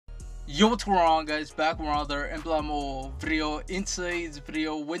Yo, what's going on, guys? Back with another emblemo video. In today's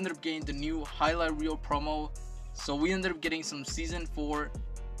video, we ended up getting the new highlight reel promo. So we ended up getting some season 4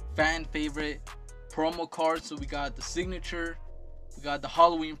 fan favorite promo cards. So we got the signature, we got the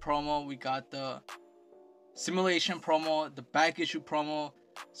Halloween promo, we got the simulation promo, the back issue promo.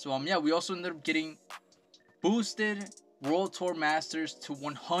 So yeah, we also ended up getting boosted World Tour Masters to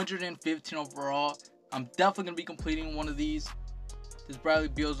 115 overall. I'm definitely gonna be completing one of these. This Bradley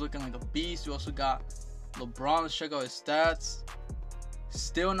Beal's looking like a beast. We also got LeBron. Let's check out his stats.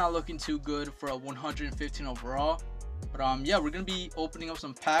 Still not looking too good for a 115 overall. But yeah, we're gonna be opening up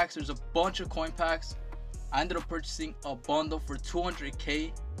some packs. There's a bunch of coin packs. I ended up purchasing a bundle for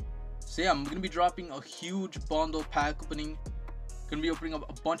 200k. So yeah, I'm gonna be dropping a huge bundle pack opening. Gonna be opening up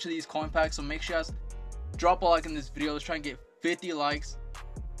a bunch of these coin packs. So make sure you guys drop a like in this video. Let's try and get 50 likes.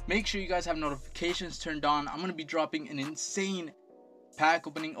 Make sure you guys have notifications turned on. I'm gonna be dropping an insane pack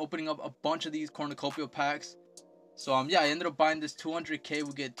opening up a bunch of these Cornucopia packs. So yeah, I ended up buying this 200k.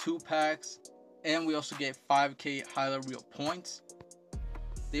 We get 2 packs, and we also get 5k highlight reel points.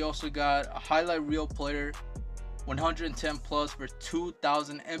 They also got a highlight reel player 110 plus for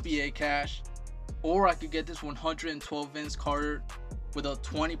 2,000 NBA cash, or I could get this 112 Vince Carter with a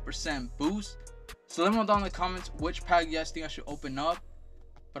 20% boost. So let me know down in the comments which pack you guys think I should open up.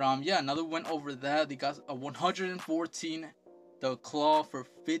 But yeah, another went over that. They got a 114 the claw for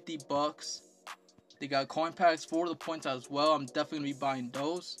 50 bucks. They got coin packs for the points as well. I'm definitely gonna be buying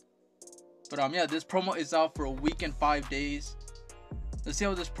those. But yeah, this promo is out for a week and 5 days. Let's see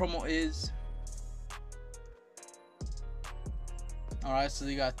how this promo is. Alright, so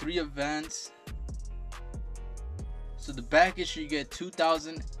they got 3 events. So the back issue, you get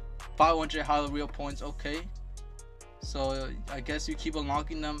 2,500 highlight reel points. Okay, so I guess you keep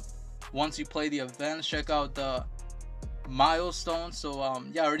unlocking them once you play the events. Check out the milestone. So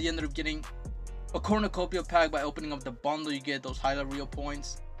yeah, I already ended up getting a Cornucopia pack by opening up the bundle. You get those highlight reel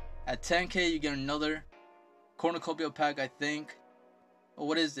points. At 10k you get another Cornucopia pack, I think. Oh,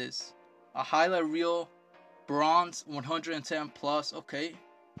 what is this? A highlight reel bronze 110 plus. Okay,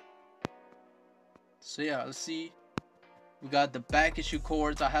 so yeah, let's see. We got the back issue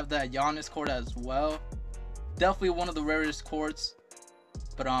cords. I have that Giannis cord as well. Definitely one of the rarest cords,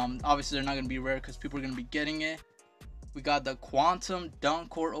 but obviously they're not gonna be rare because people are gonna be getting it. We got the Quantum Dunk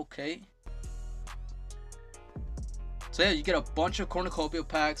Court. Okay, so yeah, you get a bunch of Cornucopia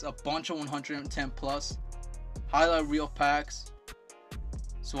packs, a bunch of 110 plus highlight reel packs.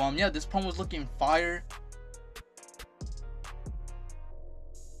 So yeah, this promo was looking fire.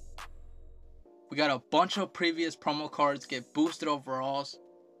 We got a bunch of previous promo cards get boosted overalls.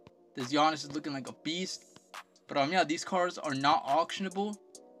 This Giannis is looking like a beast. But yeah, these cards are not auctionable.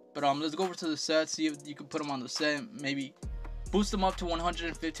 But let's go over to the set, see if you can put them on the set, maybe boost them up to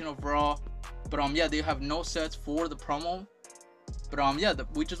 115 overall. But yeah, they have no sets for the promo. But yeah,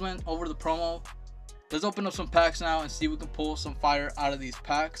 we just went over the promo. Let's open up some packs now and see if we can pull some fire out of these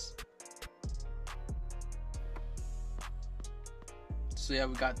packs. So yeah,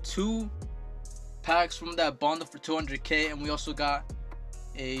 we got 2 packs from that bundle for 200k, and we also got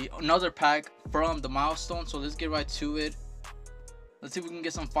another pack from the milestone. So let's get right to it. Let's see if we can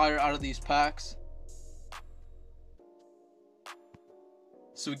get some fire out of these packs.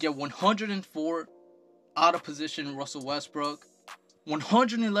 So we get 104 out of position Russell Westbrook,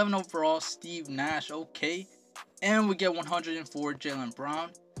 111 overall Steve Nash. Okay, and we get 104 Jaylen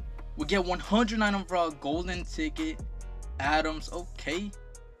Brown. We get 109 overall golden ticket Adams. Okay,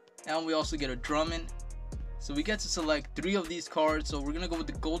 and we also get a Drummond. So we get to select 3 of these cards. So we're gonna go with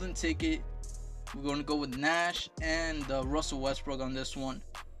the golden ticket. We're going to go with Nash and Russell Westbrook on this one.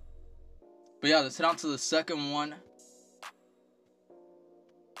 But yeah, let's head on to the second one.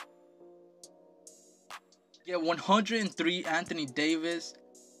 Yeah, 103 Anthony Davis,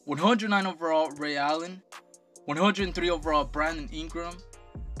 109 overall Ray Allen, 103 overall Brandon Ingram.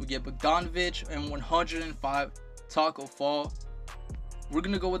 We get Bogdanovich and 105 Taco Fall. We're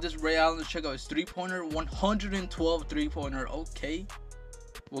going to go with this Ray Allen. Let's check out his 3-pointer, 112 3-pointer. Okay.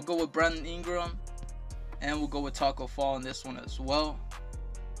 We'll go with Brandon Ingram, and we'll go with Taco Fall in this one as well.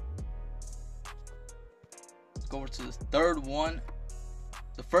 Let's go over to the third one.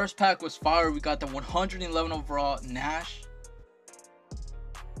 The first pack was fire. We got the 111 overall Nash,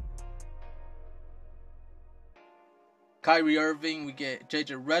 Kyrie Irving. We get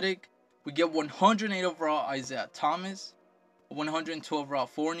JJ Redick. We get 108 overall Isaiah Thomas, a 112 overall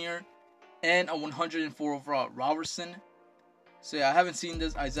Fournier, and a 104 overall Robertson. So yeah, I haven't seen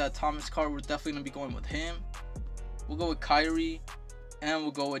this Isaiah Thomas card. We're definitely going to be going with him. We'll go with Kyrie, and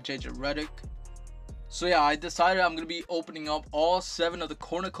we'll go with JJ Redick. So yeah, I decided I'm gonna be opening up all 7 of the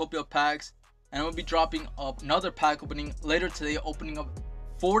Cornucopia packs, and I'm gonna be dropping up another pack opening later today, opening up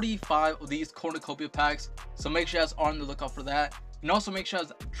 45 of these Cornucopia packs. So make sure you guys are on the lookout for that, and also make sure you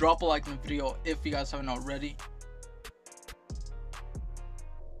guys drop a like in the video if you guys haven't already.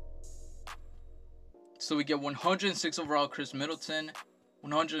 So we get 106 overall Chris Middleton,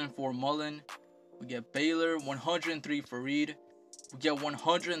 104 Mullen, we get Baylor, 103 Fareed, we get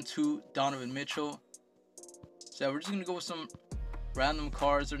 102 Donovan Mitchell. So yeah, we're just gonna go with some random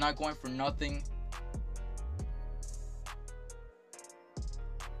cards. They're not going for nothing.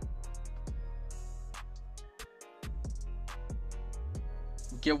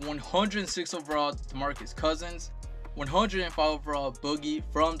 We get 106 overall DeMarcus Cousins, 105 overall Boogie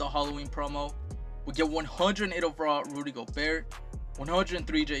from the Halloween promo. We get 108 overall Rudy Gobert,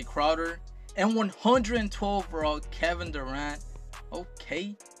 103 Jay Crowder, and 112 overall Kevin Durant.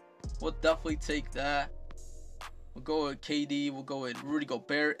 Okay, we'll definitely take that. We'll go with KD, we'll go with Rudy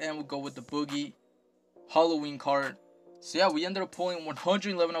Gobert, and we'll go with the Boogie Halloween card. So yeah, we ended up pulling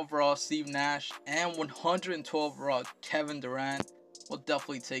 111 overall Steve Nash and 112 overall Kevin Durant. We'll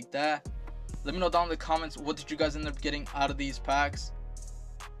definitely take that. Let me know down in the comments, what did you guys end up getting out of these packs?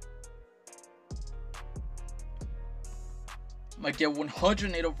 Might get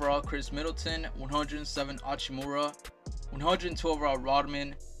 108 overall Chris Middleton, 107 Hachimura, 102 overall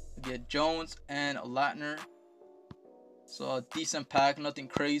Rodman. We get Jones and Latner. So a decent pack, nothing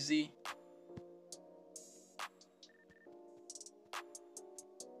crazy.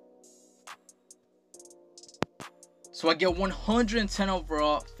 So I get 110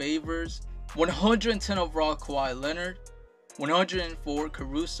 overall Favors, 110 overall Kawhi Leonard, 104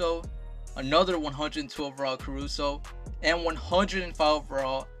 Caruso, another 102 overall Caruso, and 105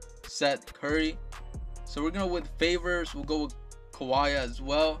 overall Seth Curry. So we're gonna go with Favors, we'll go with Kawhi as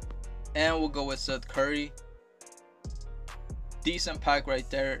well, and we'll go with Seth Curry. Decent pack right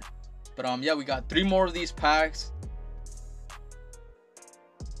there. But yeah, we got 3 more of these packs.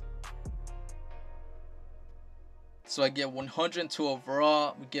 So I get 102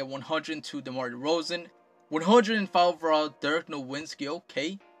 overall, we get 102 DeMar DeRozan, 105 overall Dirk Nowitzki.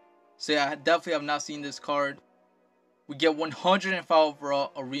 Okay, so yeah, I definitely have not seen this card. We get 105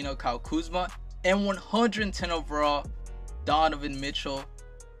 overall Arena Kyle Kuzma, and 110 overall Donovan Mitchell.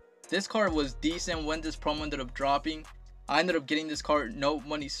 This card was decent when this promo ended up dropping. I ended up getting this card, no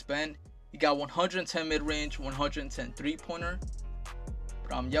money spent. You got 110 mid-range, 110 3-pointer.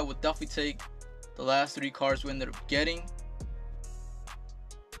 But yeah, we'll definitely take the last 3 cards we ended up getting.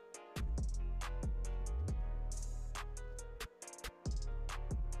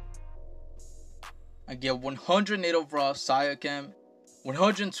 I get 108 overall Siakam,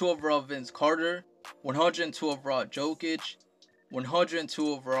 102 overall Vince Carter, 102 overall Jokic, 102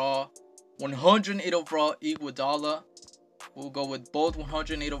 overall, 108 overall Iguodala. We'll go with both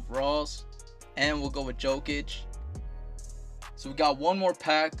 108 overalls, and we'll go with Jokic. So we got 1 more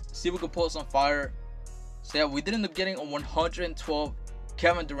pack, see if we can pull some fire. So yeah, we did end up getting a 112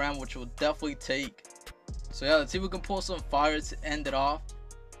 Kevin Durant, which we'll definitely take. So yeah, let's see if we can pull some fire to end it off.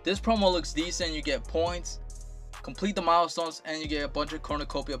 This promo looks decent. You get points, complete the milestones, and you get a bunch of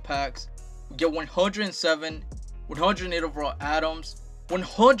Cornucopia packs. We get 107, 108 overall Adams,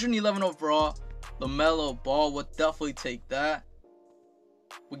 111 overall LaMelo Ball. Would definitely take that.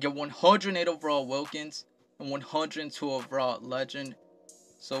 We get 108 overall Wilkins and 102 overall Legend.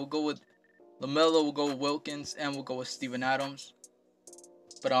 So we'll go with LaMelo, we'll go with Wilkins, and we'll go with Steven Adams.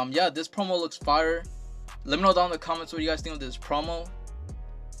 But yeah, this promo looks fire. Let me know down in the comments what you guys think of this promo.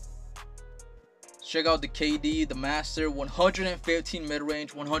 Check out the KD, the Master, 115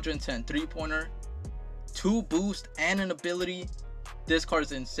 mid-range, 110 3-pointer, 2 boost and an ability. This card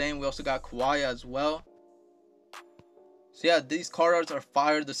is insane. We also got Kawhi as well. So yeah, these card arts are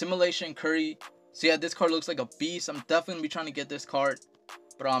fire. The Simulation Curry. So yeah, this card looks like a beast. I'm definitely gonna be trying to get this card.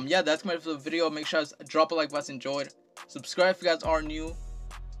 But yeah, that's my for the video. Make sure you guys drop a like if you guys enjoyed. Subscribe if you guys are new.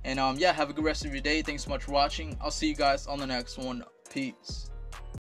 And yeah, have a good rest of your day. Thanks so much for watching. I'll see you guys on the next one. Peace.